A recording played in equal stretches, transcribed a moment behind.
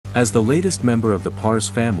As the latest member of the PARS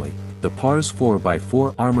family, the PARS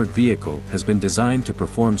 4x4 armored vehicle has been designed to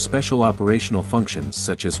perform special operational functions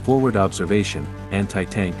such as forward observation,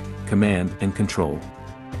 anti-tank, command and control.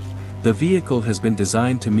 The vehicle has been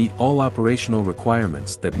designed to meet all operational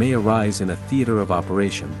requirements that may arise in a theater of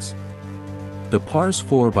operations. The PARS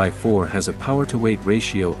 4x4 has a power-to-weight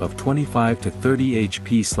ratio of 25 to 30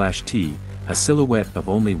 HP/T, a silhouette of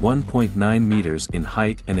only 1.9 meters in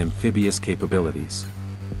height and amphibious capabilities.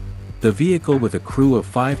 The vehicle with a crew of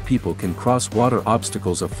 5 people can cross water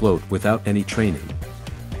obstacles afloat without any training.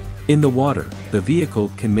 In the water, the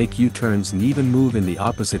vehicle can make U-turns and even move in the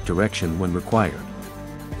opposite direction when required.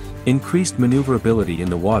 Increased maneuverability in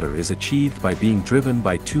the water is achieved by being driven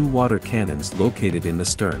by 2 water cannons located in the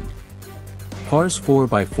stern. PARS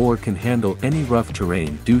 4x4 can handle any rough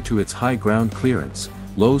terrain due to its high ground clearance,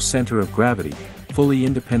 low center of gravity, fully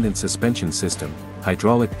independent suspension system,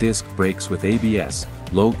 hydraulic disc brakes with ABS,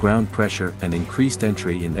 low ground pressure and increased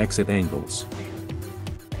entry and exit angles.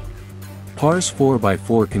 PARS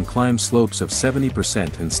 4x4 can climb slopes of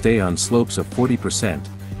 70% and stay on slopes of 40%,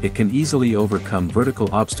 it can easily overcome vertical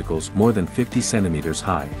obstacles more than 50 centimeters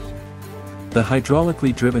high. The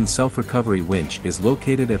hydraulically driven self-recovery winch is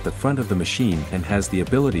located at the front of the machine and has the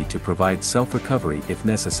ability to provide self-recovery if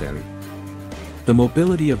necessary. The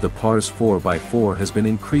mobility of the PARS 4x4 has been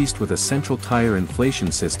increased with a central tire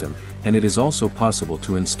inflation system, and it is also possible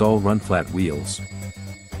to install run-flat wheels.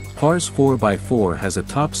 PARS 4x4 has a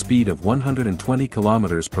top speed of 120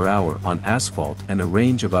 km per hour on asphalt and a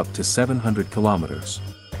range of up to 700 km.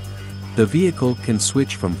 The vehicle can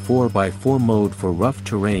switch from 4x4 mode for rough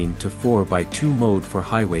terrain to 4x2 mode for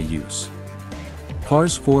highway use.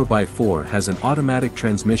 PARS 4x4 has an automatic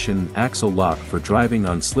transmission axle lock for driving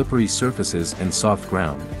on slippery surfaces and soft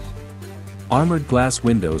ground. Armored glass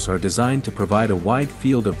windows are designed to provide a wide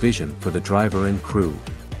field of vision for the driver and crew.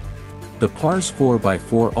 The PARS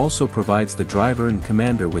 4x4 also provides the driver and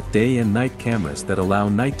commander with day and night cameras that allow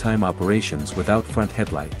nighttime operations without front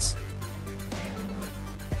headlights.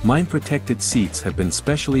 Mine-protected seats have been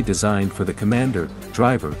specially designed for the commander,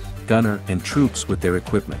 driver, gunner and troops with their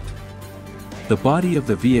equipment. The body of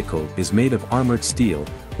the vehicle is made of armored steel,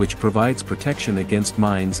 which provides protection against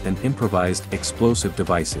mines and improvised explosive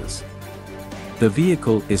devices. The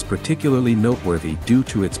vehicle is particularly noteworthy due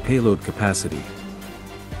to its payload capacity.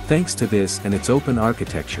 Thanks to this and its open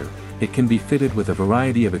architecture, it can be fitted with a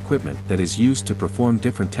variety of equipment that is used to perform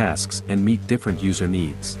different tasks and meet different user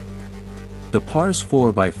needs. The PARS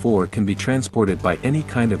 4x4 can be transported by any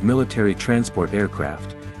kind of military transport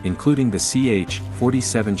aircraft, including the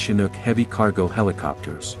CH-47 Chinook heavy cargo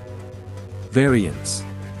helicopters. Variants: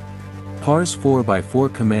 PARS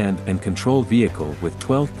 4x4 command and control vehicle with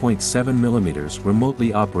 12.7 mm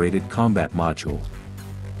remotely operated combat module.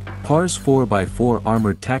 PARS 4x4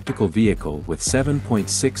 armored tactical vehicle with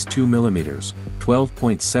 7.62 mm,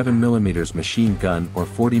 12.7 mm machine gun or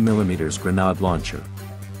 40 mm grenade launcher.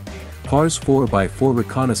 PARS 4x4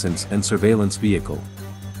 reconnaissance and surveillance vehicle.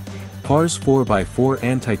 PARS 4x4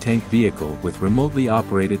 anti-tank vehicle with remotely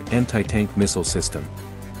operated anti-tank missile system.